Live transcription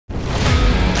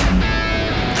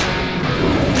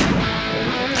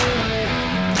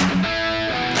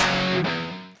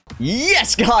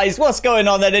Yes, guys, what's going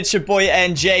on then? It's your boy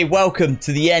NJ. Welcome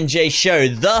to the NJ Show,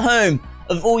 the home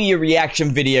of all your reaction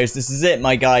videos. This is it,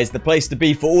 my guys, the place to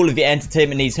be for all of your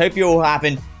entertainment needs. Hope you're all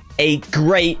having a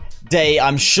great day.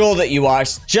 I'm sure that you are.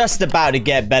 It's just about to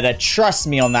get better. Trust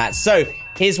me on that. So,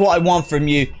 here's what I want from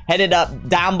you. Head it up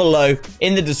down below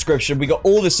in the description. We got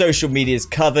all the social medias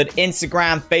covered.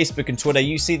 Instagram, Facebook, and Twitter.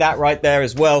 You see that right there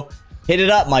as well. Hit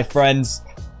it up, my friends.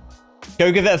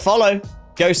 Go give it a follow.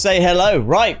 Go say hello.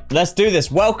 Right, let's do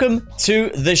this. Welcome to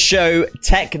the show,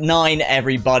 Tech N9ne,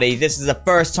 everybody. This is a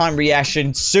first-time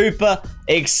reaction. Super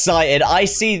excited. I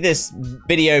see this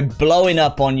video blowing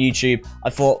up on YouTube.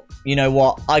 I thought, you know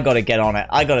what? I gotta get on it.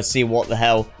 I gotta see what the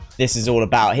hell this is all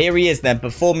about. Here he is then,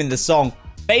 performing the song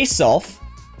Face Off,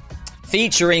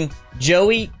 featuring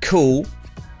Joey Cool,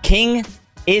 King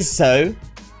Iso,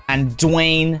 and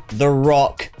Dwayne The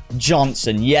Rock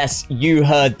Johnson. Yes, you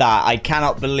heard that. I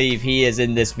cannot believe he is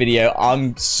in this video.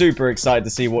 I'm super excited to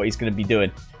see what he's going to be doing.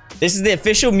 This is the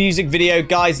official music video.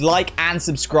 Guys, like and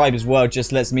subscribe as well.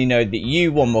 Just lets me know that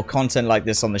you want more content like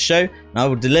this on the show, and I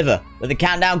will deliver. Let the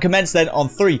countdown commence then on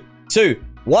 3, 2,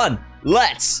 1.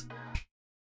 Let's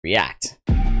react.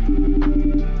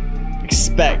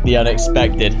 Expect the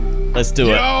unexpected. Let's do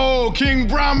it. Yo, King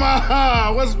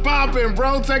Brahma! What's poppin',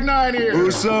 bro? Tech N9ne here.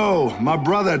 Uso, my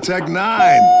brother, Tech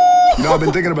N9ne. You know, I've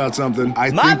been thinking about something. I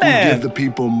think we give the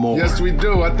people more. Yes, we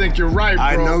do. I think you're right, bro.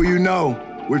 I know you know.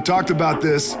 We've talked about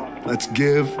this. Let's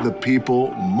give the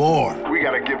people more. We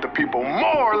gotta give the people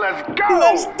more. Let's go!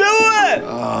 Let's do it!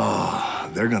 Oh,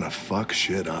 they're gonna fuck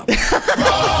shit up. They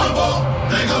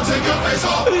gon' take your face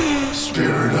off.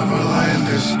 Spirit of a lion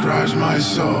describes my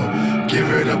soul. Give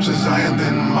it up to Zion,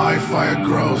 then my fire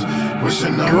grows.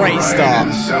 Wishing I'm great right start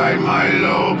inside my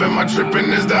lobe, and my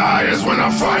tripping is the highest when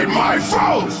I fight my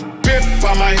foes. Pip,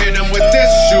 I'ma hit him with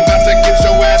this. You bout to get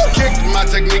your ass kicked. My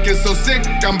technique is so sick,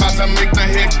 I'm about to make the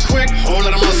hit quick. Hold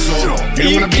it, I'm muscle. Are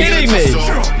you kidding me?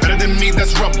 Better than me,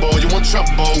 that's rubble. You want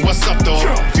trouble? What's up, though?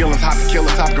 Feelings hot to kill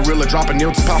a top gorilla, dropping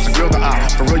nil to pops and grill the eye.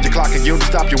 For real, your clock and yield to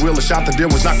stop your wheel. A shot the deal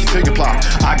was knock you till you plot.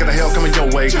 I got the hell coming your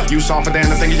way. You saw for damn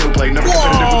the thing you play. Never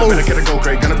competitive with a better kid a go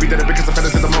crate. Gonna be dead because I fed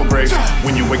it to the mo grave.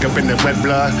 When you wake up in that wet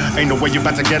blood, ain't no way you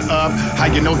about to get up. How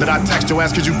you know that I text your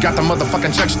ass? Cause you got the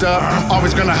motherfucking check stub.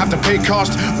 Always gonna have to pay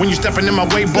cost when you stepping in my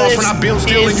way, boss. When I build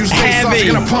steel and you stay soft,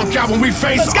 you're gonna punk out when we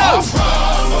face off.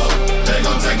 They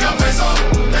gon' take your face off.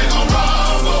 They gon'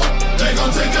 rumble. They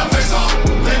gon' take your face off.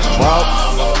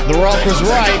 Well, The Rock was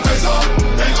right.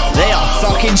 They are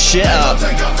fucking shit up.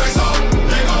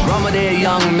 Rumble there,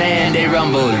 young man, they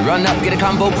rumble. Run up, get a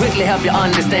combo, quickly help you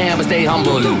understand, but stay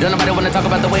humble. Don't nobody wanna talk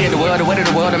about the way of the world, the way of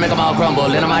the world, and make them all crumble.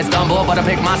 And I might stumble, but I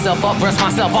pick myself up, brush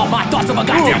myself off my thoughts of a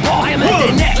goddamn ball. I am at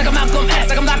their neck, like I'm Malcolm X,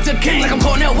 like I'm Dr. King, like I'm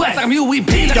Cornel West, like I'm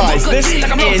UEP, like I'm Booker T,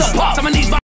 like I'm Rosa Parks. I'm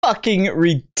gonna fucking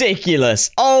ridiculous.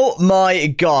 Oh my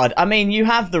god. I mean, you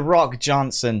have The Rock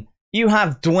Johnson. You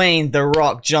have Dwayne The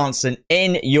Rock Johnson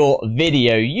in your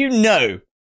video. You know,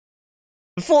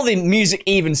 before the music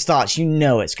even starts, you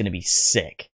know it's going to be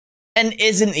sick. And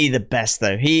isn't he the best,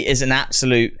 though? He is an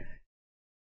absolute...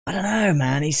 I don't know,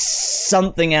 man. He's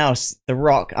something else, The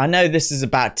Rock. I know this is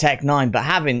about Tech N9ne,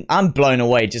 but I'm blown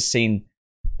away just seeing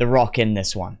The Rock in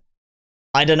this one.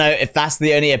 I don't know if that's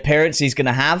the only appearance he's going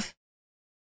to have.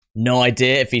 No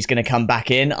idea if he's going to come back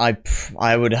in. I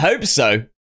would hope so.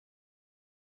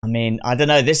 I mean, I don't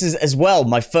know. This is as well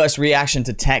my first reaction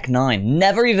to Tech N9ne.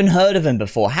 Never even heard of him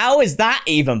before. How is that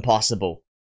even possible?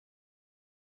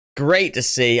 Great to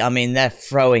see. I mean, they're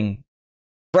throwing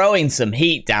some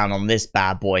heat down on this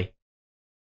bad boy.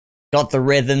 Got the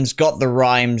rhythms, got the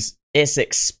rhymes. It's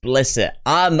explicit.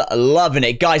 I'm loving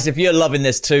it. Guys, if you're loving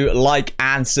this too, like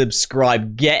and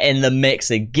subscribe. Get in the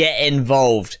mix and get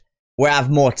involved. We'll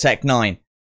have more Tech N9ne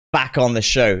back on the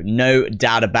show. No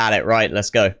doubt about it. Right,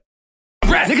 let's go.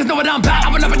 Niggas know what I'm about. I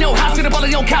run up in your house, get up on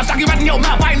your couch, knock you right in your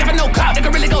mouth. I ain't never no clout,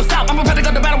 nigga really go south. I'm prepared to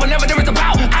go to battle whenever there is a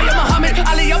bout. I am a Muhammad,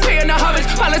 Ali up here in the homage.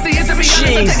 Policy is to be honest,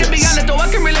 I take it beyond it, though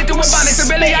I can relate to a bonnet. So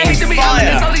really, I hate to be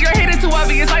honest. All of your hate is too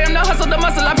obvious. I am the hustle, the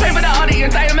muscle, I pay for the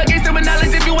audience. I am against it with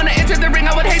knowledge. If you want to enter the ring,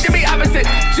 I would hate to be opposite.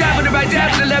 Jab with the right,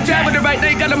 jab with the left, jab with the right.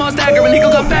 They got them all staggering. He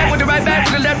gon' go back with the right,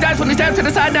 back with the left. That's when he stab to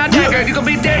the side, now dagger. You gon'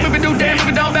 be dead if you do damn, if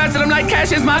you don't bounce. I'm like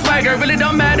cash is my swagger. Really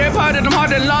don't matter, part of them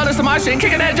harder than lawless. So my shit,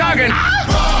 kicking that jargon.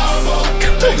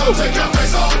 They gon' take your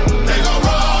face off. They gon'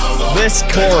 rumble. This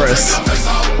chorus.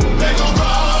 They gon'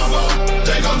 rumble.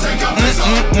 They gon' take your face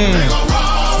off. They gon'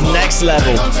 rumble. Next level.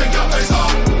 They gon' take your face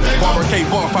off. Barber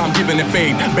cave off, I'm giving it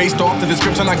fade. Based off the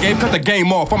description I gave, cut the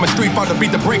game off. I'm a street fighter,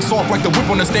 beat the brakes off like the whip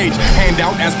on the stage. Hand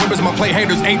out as whippers, my play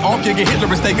haters ain't off. You get Hitler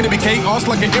mistake, it'll be chaos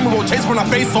like an emerald chase when I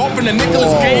face off in the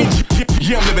Nicolas Cage.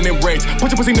 Yeah, I'm living in rage.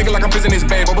 Put your pussy nigga like I'm fizzing his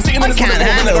babe. I was sitting in I can't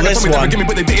handle this one. Give me,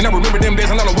 but they didn't. I remember them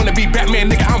days, and I don't wanna be Batman,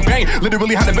 nigga. I'm Bane.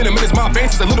 Literally had a venom in his mind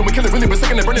veins. It's a little bit killer, really, but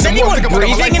sick and burning. Is anyone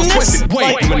breathing in this?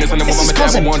 Wait, Like, this is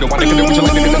causing... wonder why they could do what you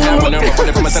like niggas now. When I'm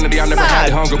running from insanity, I never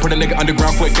had hunger. Put a nigga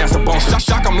underground quick, that's a bone.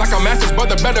 Shock him like a master's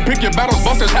brother. Better pick your battles,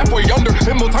 busters halfway under.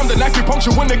 Hit more times than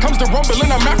acupuncture when it comes to rumbling.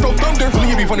 I'm Afro Thunder.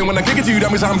 Really, it be funny when I kick it to you. That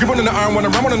means I'm gripping in the iron when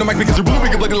I'm ramming on the mic because you're really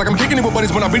wicked like I'm kicking it with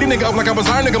buddies. When I beat a nigga up like I was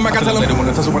iron, nigga, Mac, I tell him they don't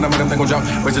wanna tussle when I'm at them, they gon' drop.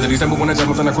 Wait till the December when I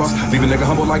jump on the cross. Leave a nigga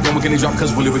humble like them, we can drop.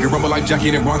 Cause really we can rumble like Jackie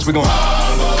in the Bronx. We gon'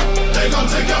 rumble. They gon'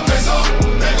 take your face off.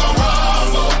 They gon'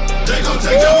 rumble. They gon'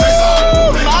 take your face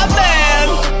off. My man.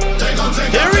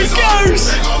 Here he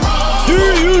goes. Do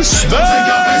you smell?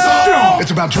 It's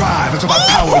about drive, it's about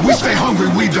power. We stay hungry,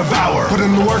 we devour. Put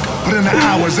in the work, put in the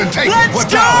hours, and take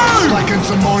what's ours. Like in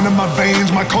some more in my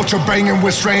veins, my culture banging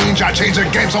with strange. I change the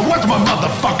game, so what's my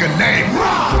motherfucking name?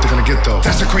 What they gonna get though?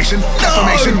 Desecration,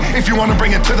 defamation. If you wanna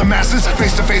bring it to the masses,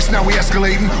 face to face, now we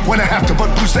escalating. When I have to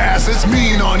but boost the asses,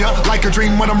 mean on ya. Like a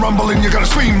dream when I'm rumbling, you're gonna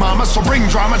scream, mama. So bring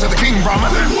drama to the king, Brahma.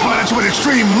 Point at you with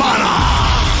extreme mana.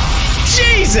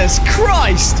 Jesus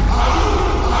Christ!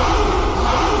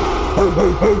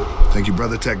 Thank you,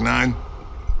 brother Tech N9ne.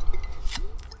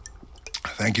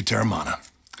 Thank you, Terramana.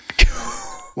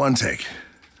 One take.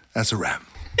 That's a wrap.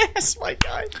 Yes, my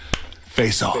guy.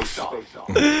 Face off.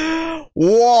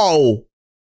 Whoa!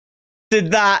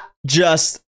 Did that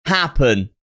just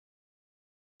happen?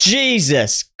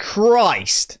 Jesus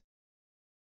Christ!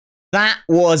 That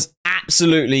was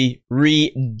absolutely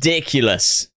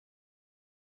ridiculous.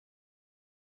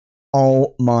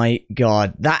 Oh my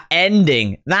god. That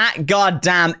ending. That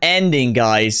goddamn ending,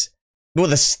 guys. Well,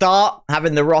 the start,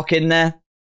 having the rock in there.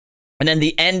 And then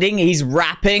the ending, he's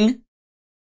rapping.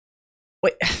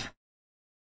 Wait.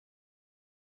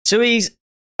 So he's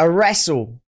a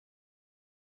wrestling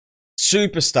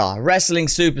superstar.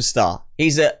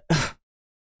 He's a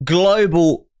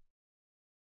global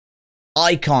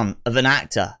icon of an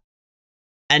actor.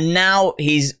 And now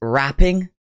he's rapping?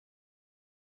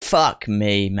 Fuck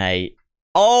me, mate.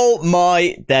 Oh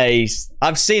my days.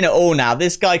 I've seen it all now.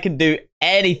 This guy can do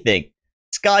anything.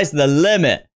 Sky's the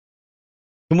limit.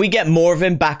 Can we get more of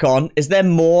him back on? Is there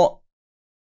more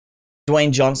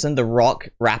Dwayne Johnson, The Rock,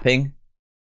 rapping?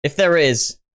 If there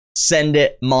is, send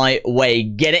it my way.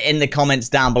 Get it in the comments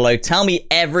down below. Tell me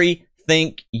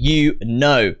everything you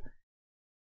know.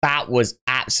 That was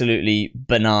absolutely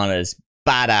bananas.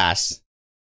 Badass.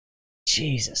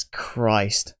 Jesus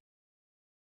Christ.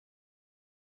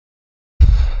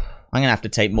 I'm going to have to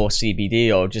take more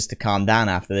CBD oil just to calm down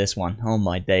after this one. Oh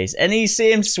my days. And you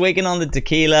see him swigging on the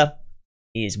tequila.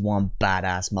 He is one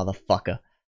badass motherfucker.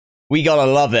 We gotta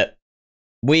love it.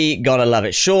 We gotta love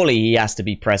it. Surely he has to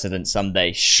be president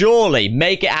someday. Surely.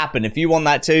 Make it happen. If you want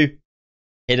that too,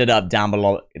 hit it up down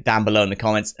below in the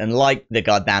comments and like the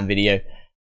goddamn video.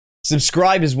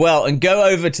 Subscribe as well and go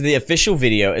over to the official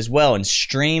video as well and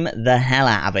stream the hell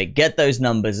out of it. Get those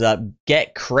numbers up.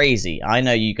 Get crazy. I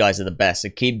know you guys are the best, so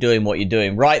keep doing what you're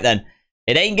doing. Right then,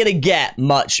 it ain't gonna get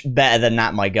much better than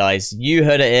that, my guys. You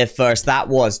heard it here first. That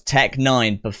was Tech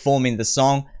N9ne performing the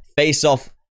song Face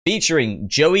Off featuring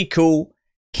Joey Cool,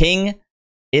 King,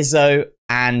 Iso,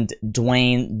 and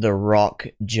Dwayne The Rock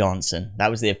Johnson. That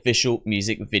was the official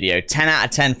music video. 10 out of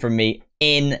 10 from me.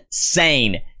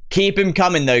 Insane. Keep him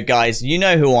coming though, guys. You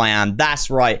know who I am. That's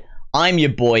right. I'm your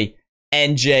boy,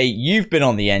 NJ. You've been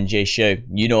on the NJ show.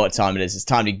 You know what time it is. It's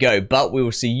time to go. But we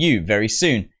will see you very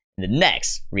soon in the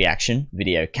next reaction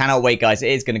video. Cannot wait, guys.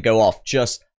 It is going to go off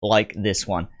just like this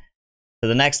one. So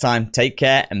the next time, take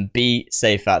care and be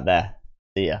safe out there.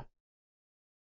 See ya.